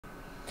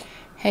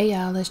Hey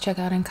y'all, let's check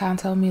out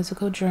Encanto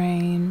Musical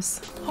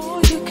Dreams.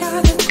 All you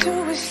gotta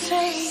do is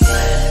say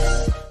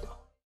yes.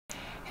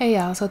 Hey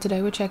y'all, so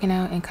today we're checking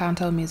out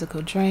Encanto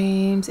Musical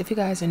Dreams. If you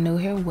guys are new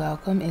here,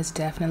 welcome. It's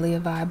definitely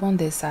a vibe on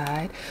this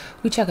side.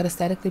 We check out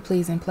aesthetically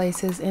pleasing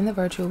places in the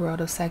virtual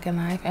world of Second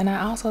Life, and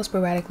I also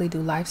sporadically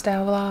do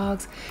lifestyle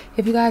vlogs.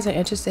 If you guys are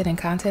interested in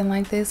content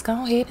like this,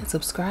 go ahead and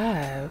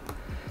subscribe.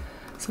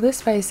 So this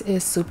space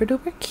is super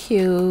duper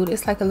cute.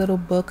 It's like a little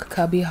book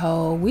cubby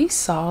hole. We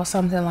saw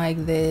something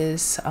like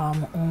this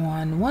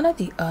on one of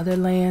the other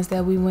lands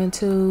that we went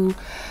to,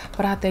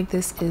 but I think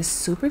this is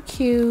super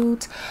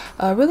cute.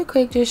 Really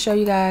quick, just show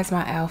you guys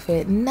my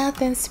outfit.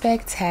 Nothing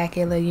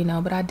spectacular, you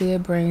know, but I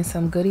did bring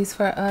some goodies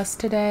for us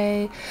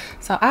today.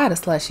 So I had a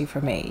slushie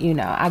for me, you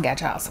know. I got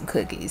y'all some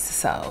cookies,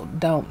 so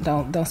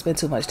don't spend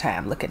too much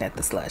time looking at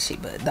the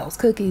slushie, but those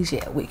cookies,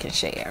 yeah, we can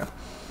share.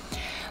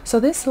 So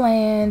this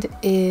land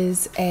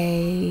is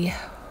a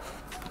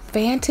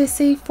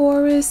fantasy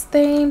forest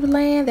themed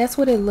land. That's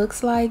what it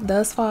looks like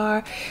thus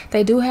far.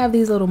 They do have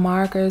these little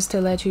markers to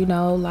let you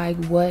know like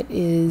what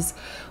you're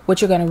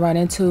going to run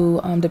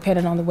into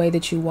depending on the way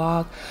that you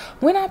walk.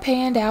 When I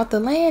panned out, the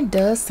land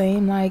does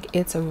seem like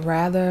it's a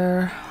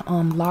rather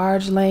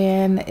large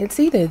land. It's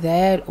either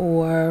that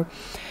or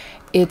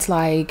it's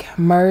like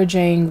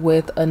merging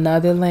with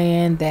another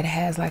land that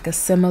has like a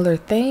similar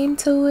theme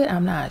to it.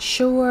 I'm not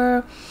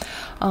sure.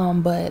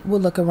 But we'll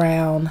look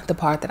around the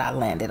part that I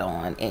landed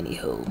on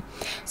anywho.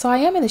 So I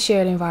am in a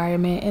shared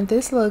environment, and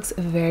this looks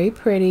very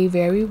pretty,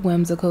 very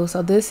whimsical.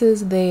 So this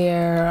is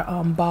their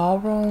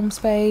ballroom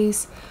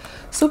space.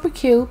 Super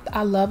cute.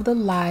 I love the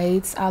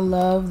lights. I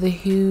love the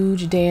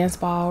huge dance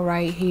ball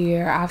right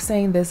here. I've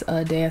seen this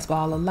dance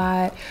ball a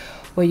lot,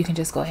 where you can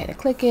just go ahead and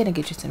click it and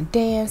get you some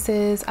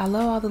dances. I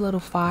love all the little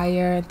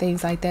fire and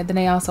things like that. Then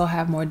they also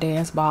have more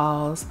dance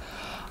balls.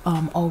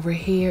 Over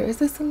here is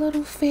this a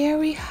little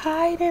fairy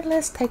hiding.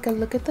 Let's take a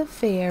look at the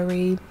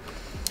fairy.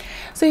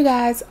 So you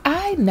guys,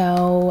 I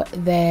know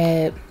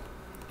that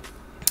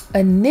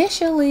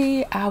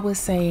initially I was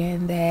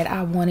saying that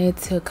I wanted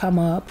to come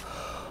up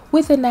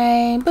with a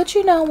name, but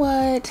you know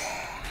what,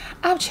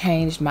 I've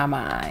changed my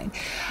mind.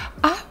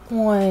 I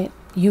want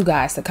you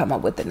guys to come up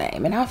with the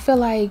name, and I feel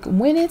like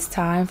when it's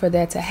time for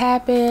that to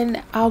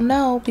happen, I'll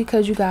know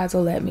because you guys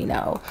will let me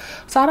know.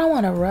 So I don't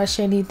want to rush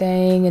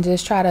anything and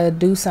just try to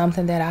do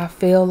something that I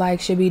feel like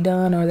should be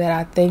done or that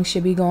I think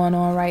should be going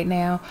on right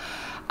now.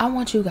 I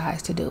want you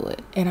guys to do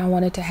it, and I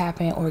want it to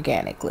happen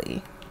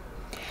organically.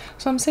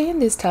 So I'm seeing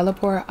this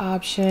teleport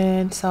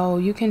option, so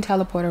you can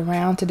teleport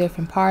around to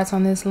different parts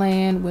on this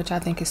land, which I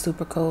think is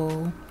super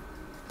cool.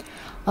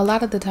 A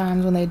lot of the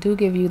times when they do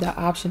give you the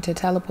option to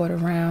teleport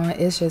around,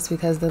 it's just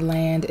because the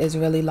land is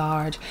really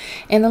large.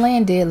 And the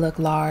land did look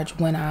large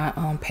when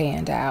I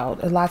panned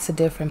out. Lots of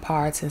different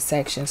parts and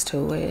sections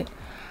to it.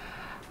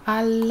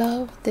 I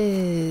love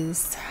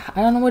this.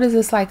 I don't know, what is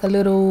this, like a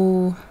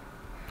little,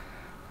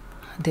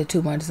 I did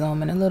too much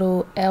zooming, a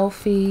little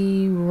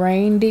elfy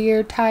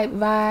reindeer type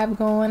vibe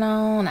going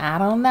on. I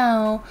don't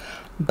know,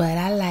 but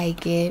I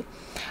like it.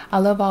 I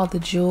love all the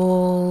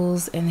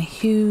jewels and the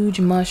huge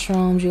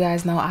mushrooms. You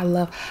guys know I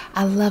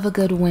love a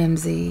good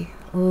whimsy.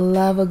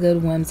 Love a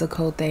good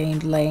whimsical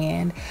themed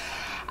land.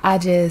 I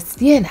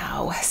just, you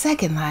know,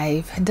 Second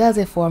Life does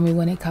it for me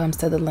when it comes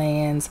to the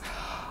lands.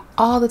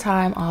 All the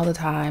time, all the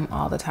time,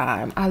 all the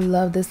time. I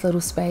love this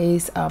little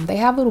space. They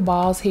have little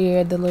balls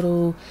here, the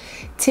little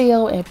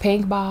teal and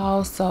pink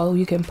balls, so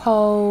you can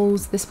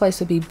pose. This place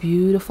would be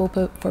beautiful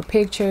for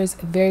pictures.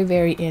 Very,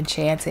 very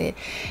enchanted.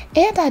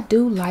 And I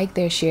do like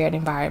their shared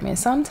environment.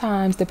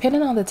 Sometimes,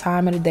 depending on the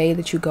time of the day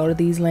that you go to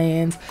these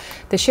lands,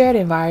 the shared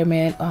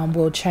environment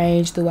will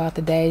change throughout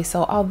the day.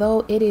 So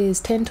although it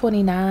is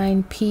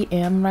 10:29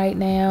 p.m. right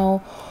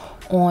now,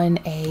 on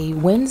a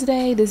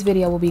Wednesday, this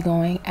video will be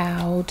going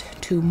out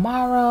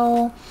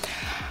tomorrow.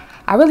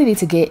 I really need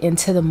to get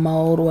into the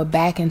mode, or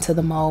back into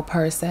the mode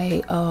per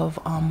se, of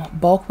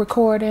bulk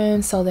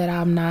recording, so that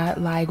I'm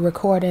not like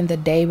recording the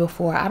day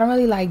before. I don't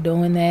really like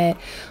doing that.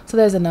 So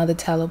there's another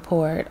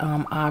teleport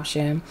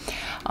option.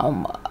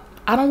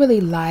 I don't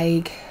really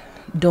like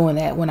doing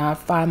that when I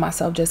find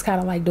myself just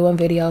kind of like doing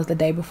videos the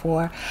day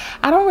before.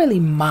 I don't really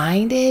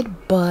mind it,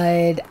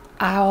 but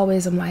I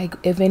always am like,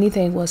 if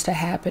anything was to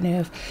happen,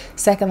 if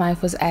Second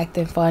Life was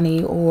acting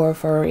funny, or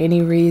for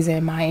any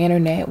reason my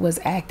internet was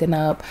acting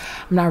up,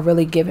 I'm not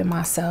really giving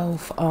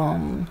myself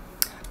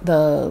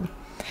the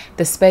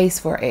space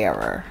for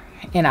error.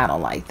 And I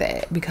don't like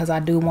that, because I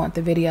do want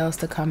the videos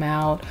to come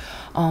out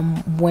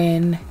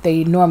when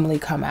they normally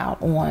come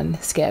out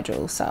on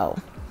schedule. So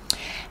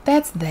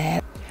that's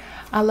that.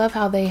 I love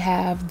how they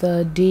have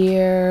the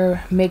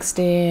deer mixed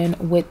in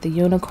with the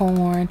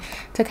unicorn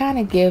to kind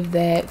of give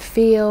that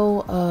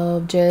feel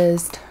of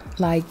just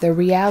like the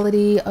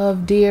reality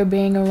of deer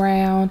being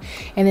around,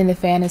 and then the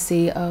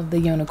fantasy of the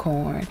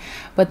unicorn.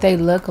 But they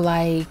look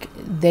like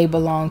they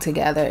belong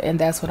together, and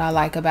that's what I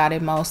like about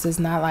it most. It's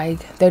not like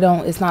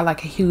it's not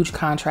like a huge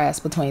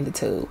contrast between the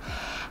two.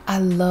 I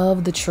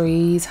love the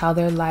trees, how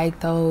they're like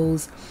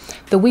those,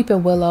 the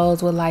weeping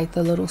willows with like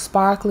the little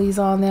sparklies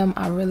on them.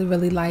 I really,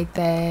 really like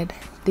that.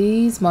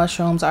 These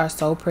mushrooms are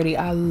so pretty.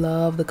 I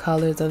love the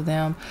colors of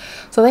them.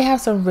 So they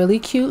have some really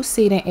cute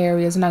seating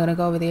areas. I'm not going to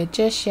go over there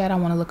just yet. I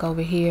want to look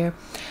over here.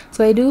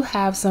 So they do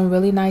have some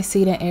really nice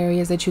seating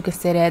areas that you can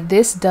sit at.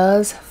 This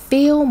does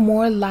feel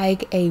more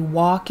like a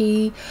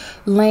walkie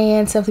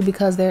land simply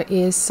because there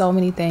is so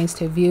many things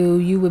to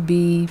view.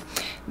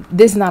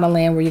 This is not a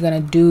land where you're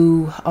going to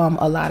do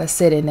a lot of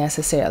sitting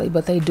necessarily,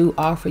 but they do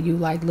offer you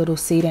like little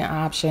seating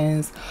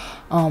options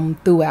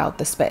throughout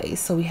the space.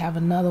 So we have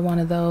another one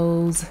of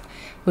those.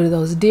 What are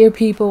those deer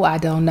people? I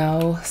don't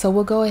know. So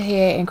we'll go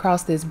ahead and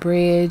cross this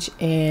bridge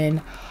and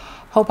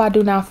hope I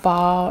do not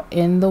fall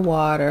in the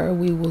water.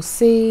 We will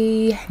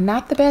see.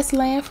 Not the best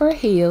land for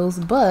heels,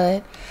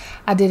 but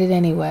I did it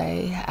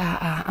anyway.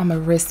 I'm a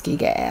risky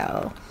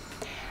gal.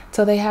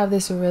 So they have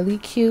this really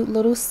cute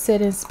little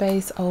sitting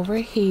space over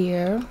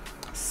here.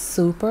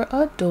 Super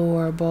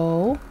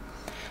adorable.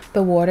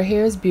 The water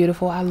here is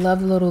beautiful. I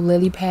love the little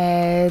lily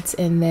pads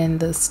and then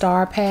the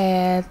star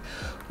path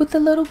with the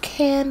little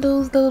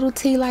candles, the little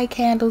tea light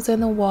candles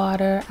in the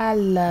water. I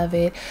love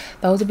it.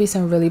 Those would be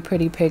some really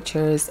pretty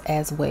pictures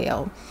as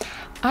well.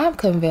 I'm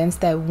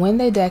convinced that when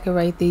they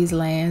decorate these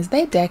lands,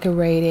 they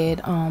decorate it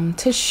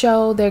to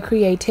show their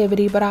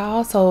creativity, but I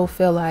also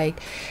feel like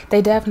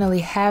they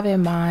definitely have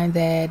in mind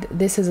that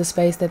this is a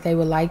space that they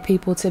would like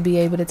people to be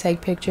able to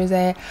take pictures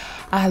at.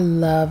 I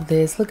love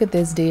this. Look at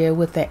this deer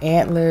with the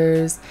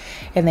antlers,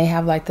 and they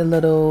have like the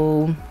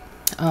little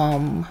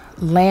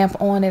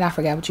lamp on it. I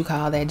forgot what you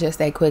call that just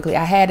that quickly.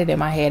 I had it in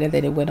my head and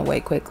then it went away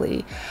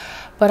quickly,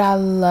 but I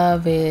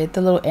love it.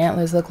 The little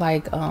antlers look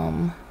like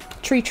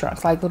tree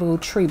trunks, like little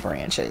tree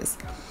branches.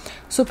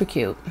 Super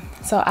cute.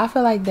 So I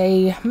feel like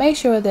they make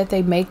sure that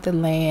they make the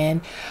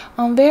land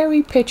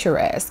very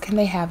picturesque. And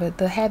they have it.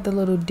 They had the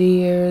little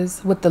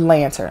deers with the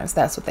lanterns.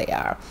 That's what they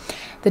are.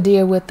 The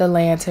deer with the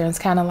lanterns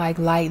kind of like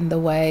lighten the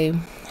way.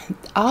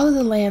 All of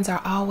the lands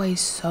are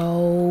always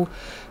so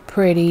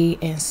pretty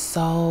and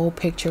so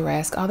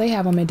picturesque. Oh, they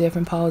have them in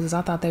different poses.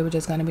 I thought they were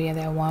just going to be in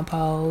that one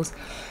pose.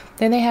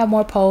 Then they have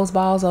more pose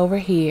balls over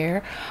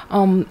here.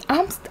 I'm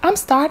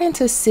starting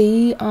to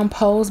see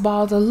pose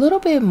balls a little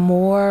bit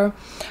more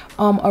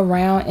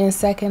around in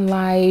Second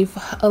Life.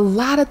 A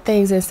lot of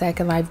things in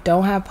Second Life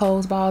don't have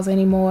pose balls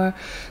anymore,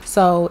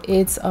 so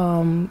it's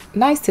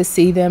nice to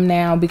see them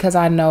now because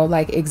I know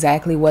like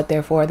exactly what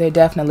they're for. They're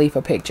definitely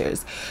for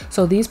pictures.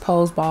 So these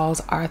pose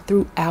balls are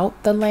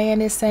throughout the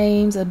land, it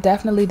seems.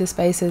 Definitely the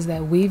spaces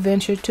that we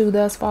ventured to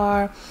thus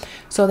far.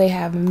 So they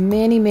have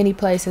many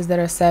places that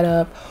are set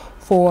up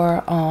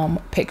for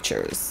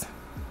pictures.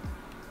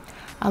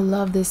 I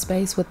love this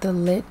space with the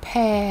lit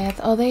path.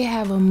 Oh, they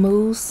have a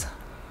moose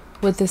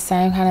with the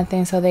same kind of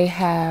thing. So they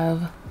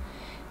have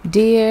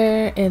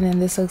deer, and then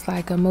this looks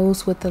like a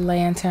moose with the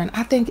lantern.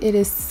 I think it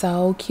is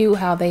so cute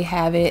how they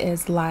have it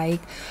as like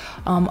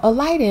a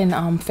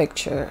lighting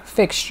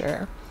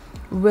fixture.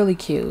 Really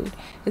cute.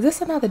 Is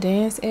this another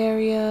dance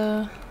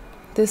area?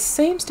 This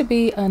seems to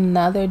be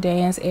another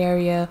dance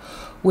area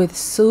with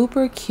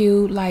super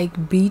cute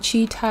like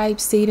beachy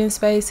type seating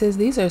spaces.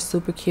 These are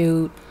super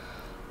cute.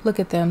 Look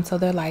at them. So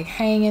they're like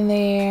hanging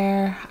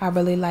there. I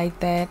really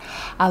like that.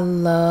 I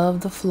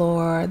love the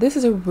floor. This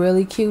is a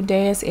really cute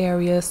dance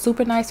area.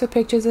 Super nice for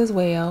pictures as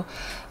well.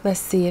 Let's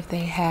see if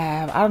they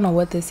have, I don't know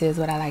what this is,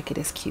 but I like it.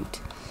 It's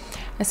cute.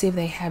 Let's see if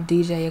they have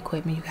DJ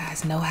equipment. You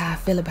guys know how I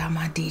feel about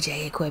my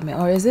DJ equipment.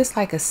 Or is this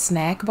like a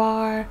snack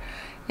bar?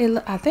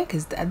 I think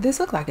this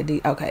looks like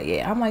a okay,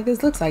 yeah, I'm like,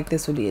 this looks like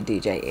this would be a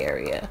DJ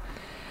area.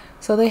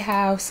 So they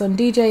have some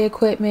DJ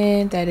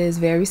equipment that is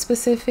very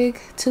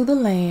specific to the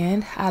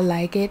land. I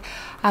like it.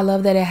 I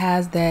love that it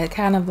has that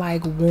kind of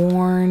like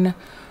worn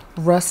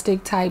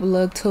rustic type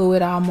look to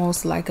it,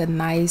 almost like a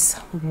nice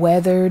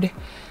weathered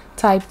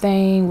type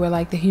thing where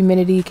like the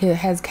humidity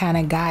has kind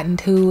of gotten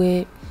to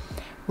it.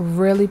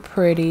 Really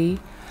pretty.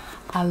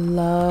 I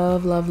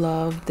love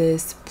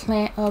this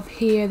plant up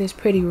here, this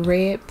pretty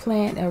red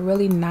plant, a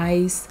really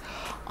nice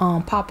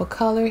pop of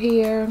color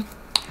here.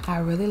 I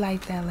really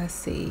like that. Let's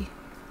see.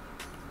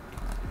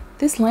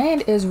 This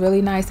land is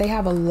really nice. They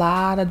have a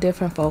lot of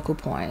different focal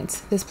points.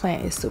 This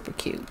plant is super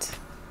cute.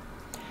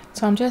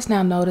 So I'm just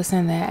now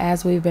noticing that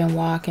as we've been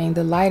walking,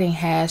 the lighting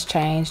has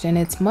changed and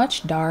it's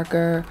much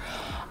darker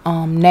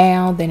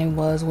now than it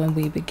was when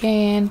we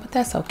began, but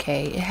that's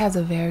okay. It has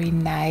a very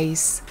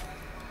nice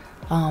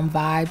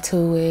vibe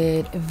to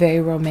it,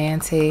 very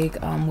romantic,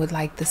 with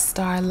like the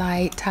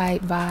starlight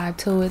type vibe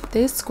to it.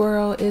 This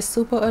squirrel is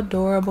super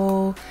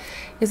adorable.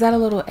 Is that a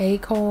little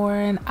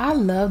acorn? I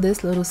love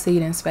this little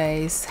seating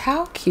space.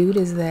 How cute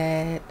is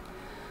that?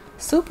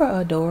 Super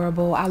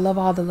adorable. I love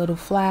all the little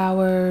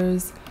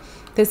flowers.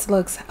 This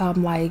looks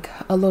like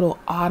a little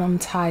autumn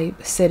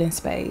type sitting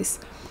space.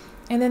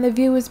 And then the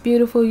view is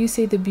beautiful. You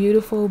see the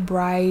beautiful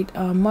bright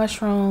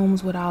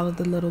mushrooms with all of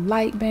the little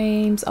light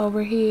beams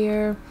over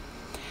here.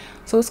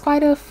 So it's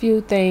quite a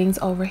few things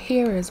over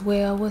here as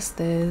well. What's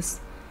this?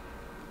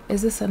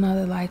 Is this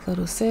another like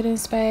little sitting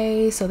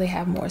space? So they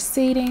have more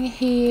seating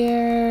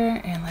here.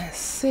 And let's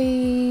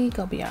see,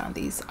 go beyond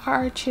these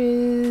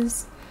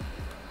arches.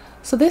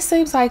 So this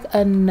seems like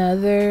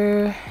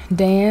another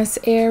dance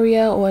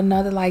area or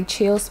another like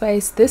chill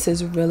space. This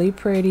is really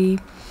pretty.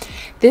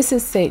 This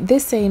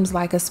seems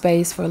like a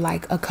space for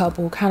like a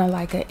couple, kind of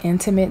like an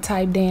intimate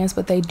type dance,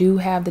 but they do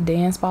have the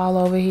dance ball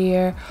over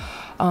here.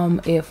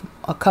 If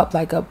a couple,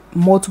 like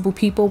multiple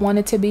people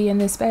wanted to be in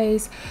this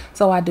space.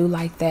 So I do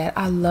like that.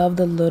 I love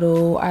the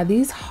little, are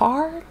these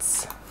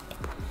hearts?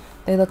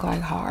 They look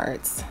like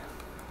hearts.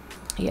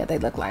 Yeah, they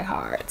look like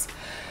hearts.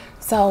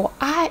 So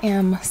I'm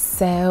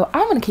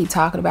gonna keep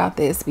talking about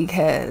this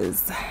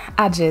because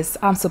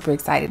I'm super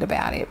excited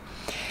about it.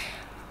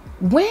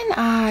 When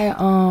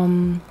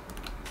I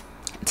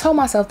told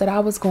myself that I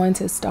was going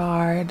to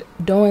start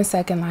doing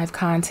Second Life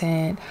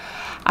content,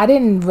 I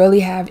didn't really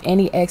have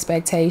any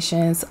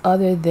expectations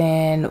other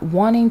than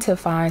wanting to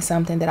find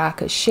something that I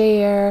could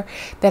share,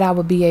 that I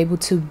would be able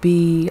to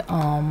be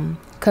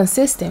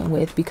consistent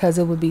with, because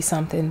it would be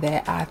something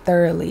that I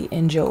thoroughly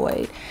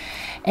enjoyed.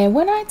 And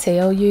when I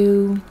tell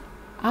you,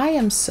 I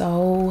am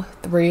so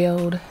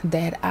thrilled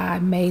that I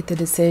made the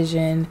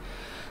decision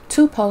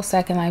to post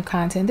Second Life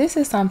content. This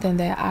is something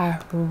that I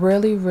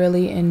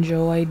really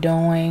enjoy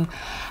doing.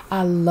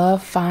 I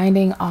love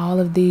finding all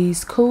of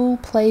these cool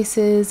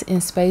places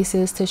and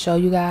spaces to show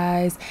you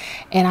guys,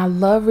 and I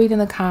love reading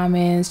the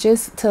comments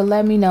just to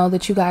let me know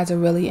that you guys are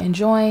really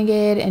enjoying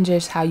it and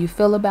just how you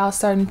feel about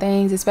certain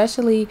things,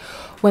 especially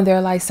when there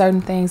are like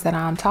certain things that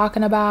I'm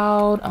talking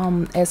about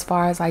as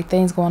far as like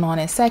things going on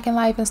in Second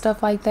Life and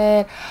stuff like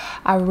that.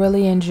 I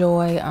really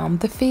enjoy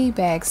the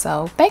feedback,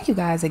 so thank you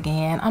guys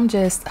again.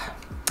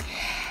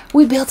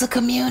 We built a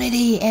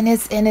community and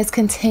it's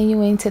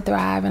continuing to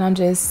thrive, and I'm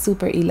just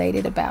super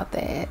elated about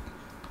that.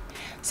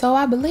 So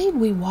I believe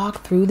we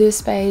walked through this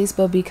space,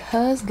 but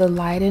because the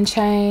lighting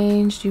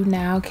changed, you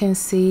now can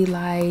see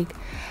like,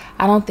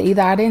 I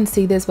didn't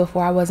see this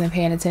before, I wasn't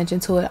paying attention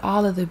to it,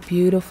 all of the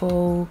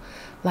beautiful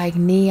like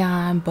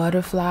neon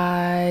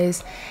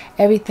butterflies.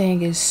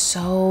 Everything is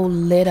so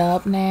lit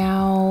up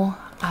now.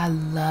 I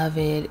love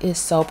it.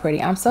 It's so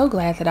pretty. I'm so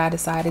glad that I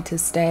decided to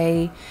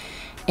stay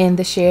in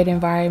the shared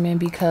environment,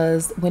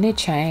 because when it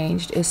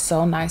changed, it's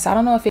so nice. I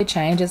don't know if it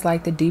changes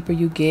like the deeper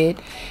you get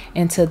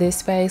into this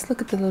space. Look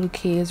at the little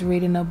kids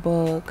reading a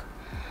book.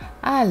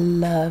 I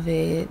love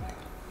it.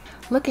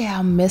 Look at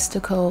how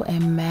mystical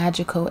and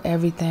magical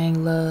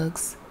everything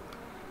looks.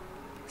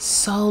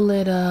 So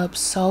lit up,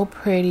 so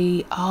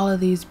pretty, all of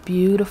these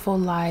beautiful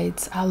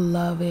lights. I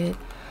love it.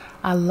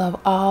 I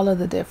love all of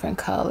the different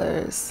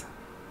colors.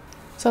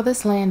 So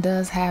this land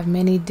does have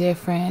many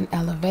different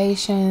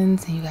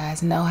elevations. You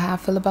guys know how I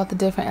feel about the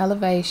different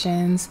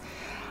elevations.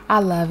 I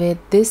love it.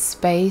 This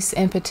space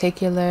in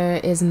particular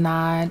is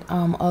not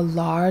a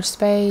large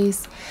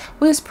space.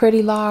 Well, it's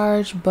pretty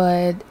large,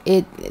 but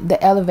the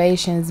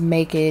elevations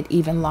make it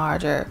even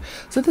larger.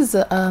 So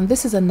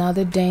this is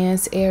another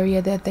dance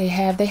area that they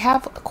have. They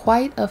have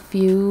quite a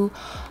few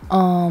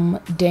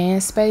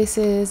dance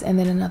spaces, and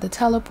then another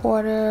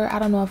teleporter. I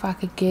don't know if I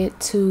could get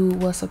to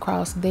what's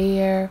across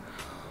there.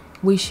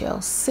 We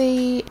shall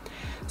see.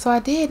 So I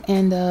did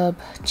end up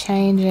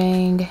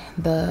changing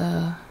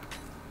the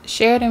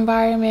shared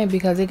environment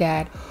because it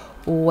got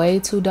way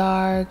too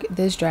dark.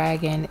 This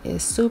dragon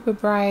is super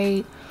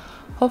bright.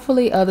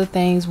 Hopefully other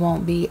things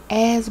won't be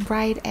as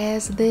bright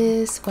as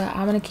this, but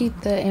I'm gonna keep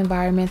the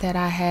environment that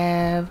I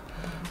have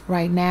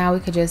right now.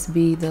 It could just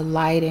be the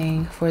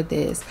lighting for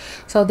this.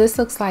 So this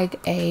looks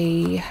like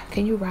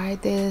can you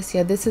ride this?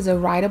 Yeah, this is a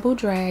rideable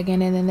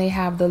dragon, and then they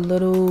have the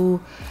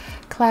little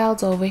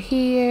clouds over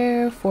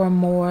here for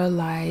more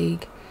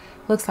like,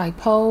 looks like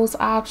pose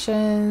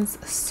options.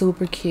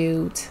 Super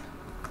cute.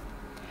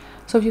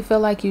 So if you feel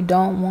like you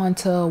don't want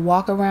to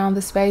walk around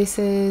the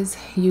spaces,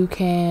 you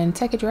can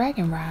take a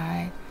dragon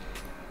ride,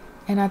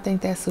 and I think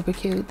that's super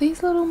cute.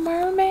 These little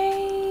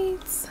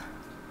mermaids,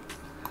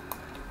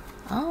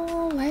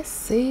 oh, let's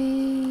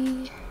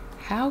see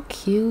how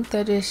cute.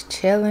 They're just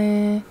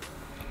chilling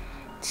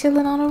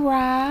on a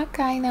rock.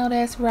 I know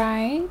that's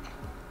right.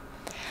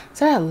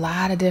 So there are a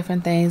lot of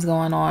different things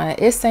going on.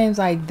 It seems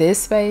like this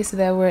space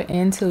that we're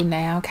into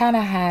now kind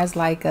of has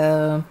like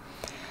a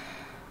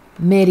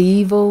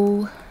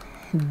medieval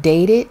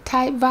dated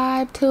type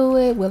vibe to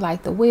it, with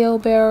like the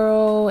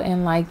wheelbarrow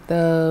and like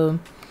the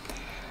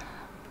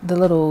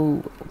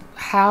little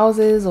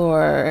houses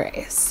or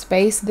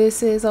space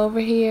this is over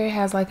here. It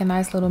has like a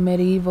nice little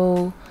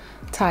medieval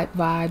type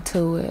vibe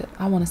to it.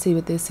 I want to see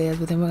what this says,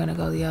 but then we're gonna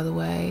go the other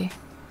way.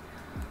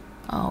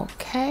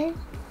 Okay.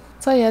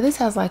 So yeah, this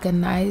has like a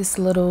nice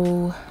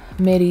little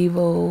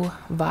medieval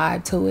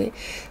vibe to it.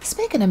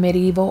 Speaking of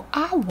medieval,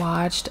 I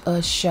watched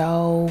a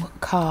show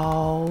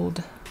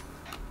called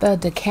The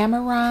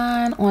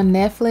Decameron on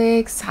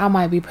Netflix. I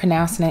might be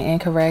pronouncing it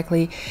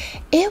incorrectly.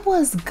 It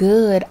was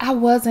good. I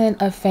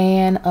wasn't a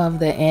fan of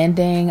the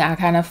ending. I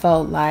kind of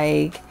felt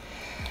like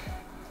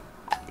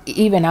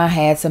even I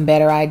had some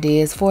better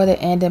ideas for the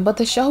ending, but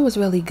the show was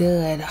really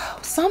good.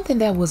 Something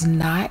that was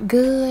not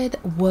good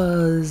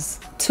was,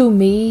 to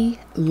me,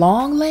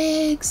 Long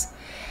Legs.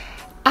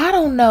 I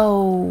don't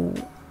know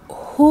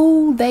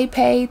who they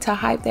paid to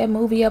hype that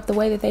movie up the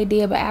way that they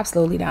did, but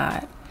absolutely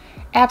not.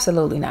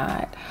 Absolutely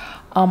not.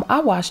 I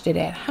watched it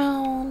at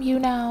home, you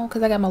know,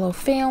 because I got my little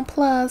Film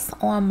Plus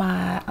on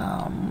my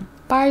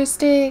Fire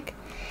Stick.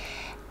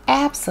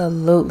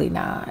 Absolutely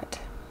not.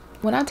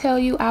 When I tell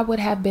you, I would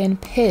have been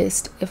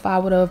pissed if I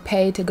would have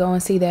paid to go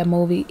and see that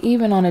movie,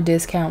 even on a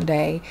discount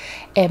day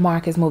at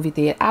Marcus Movie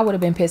Theater. I would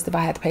have been pissed if I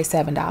had to pay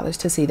 $7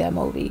 to see that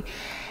movie.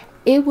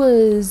 It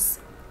was,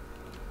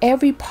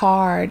 every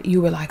part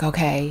you were like,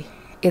 okay,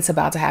 it's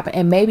about to happen.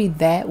 And maybe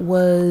that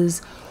was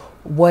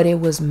what it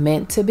was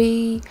meant to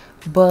be.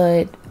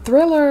 But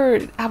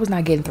Thriller, I was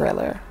not getting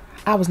Thriller.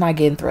 I was not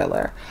getting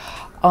Thriller.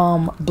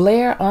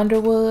 Blair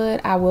Underwood,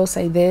 I will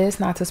say this,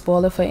 not to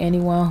spoil it for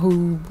anyone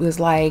who was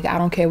like, I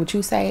don't care what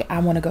you say, I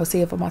want to go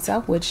see it for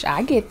myself, which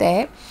I get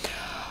that.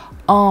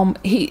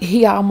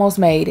 He almost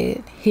made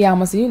it. He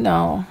almost, you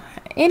know,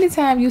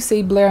 anytime you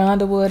see Blair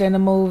Underwood in a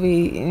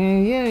movie,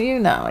 you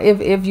know,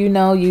 if you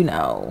know, you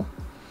know.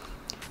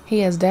 He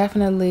has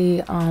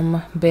definitely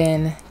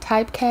been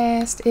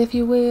typecast, if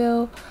you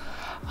will.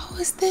 Oh,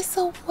 is this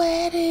a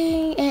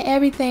wedding? And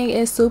everything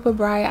is super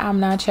bright. I'm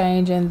not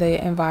changing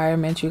the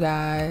environment, you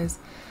guys.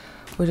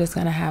 We're just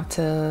gonna have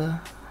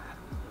to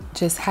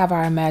just have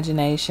our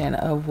imagination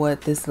of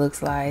what this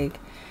looks like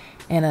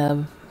in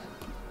a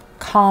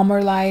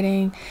calmer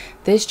lighting.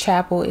 This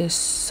chapel is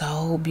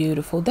so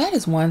beautiful. That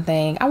is one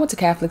thing. I went to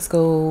Catholic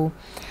school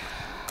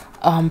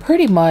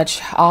pretty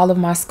much all of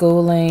my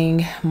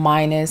schooling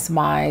minus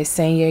my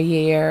senior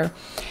year.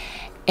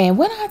 And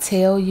when I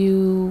tell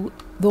you,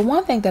 the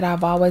one thing that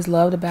I've always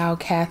loved about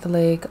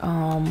Catholic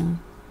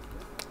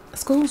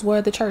schools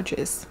were the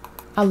churches.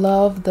 I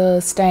love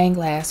the stained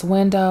glass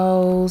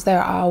windows.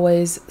 They're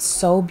always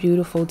so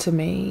beautiful to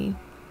me.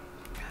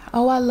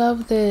 Oh, I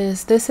love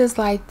this. This is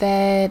like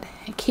that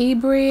key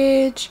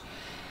bridge.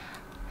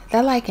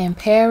 That like in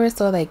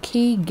Paris, or that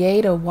key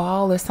gate or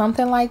wall or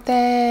something like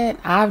that.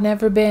 I've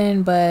never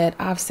been, but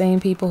I've seen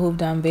people who've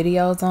done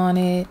videos on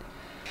it.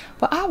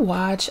 But I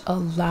watch a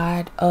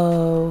lot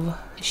of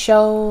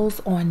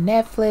shows on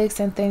Netflix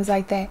and things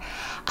like that.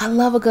 I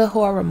love a good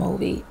horror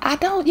movie. I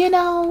don't, you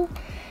know,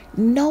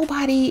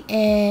 nobody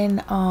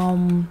in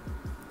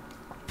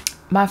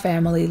my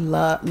family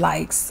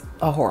likes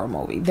a horror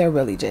movie. They're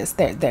really just,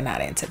 they're not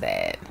into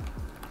that.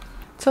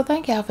 So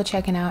thank y'all for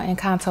checking out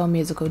Encanto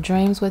Musical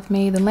Dreams with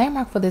me. The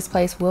landmark for this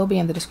place will be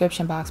in the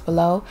description box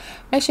below.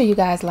 Make sure you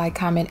guys like,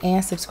 comment,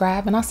 and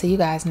subscribe, and I'll see you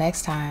guys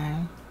next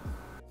time.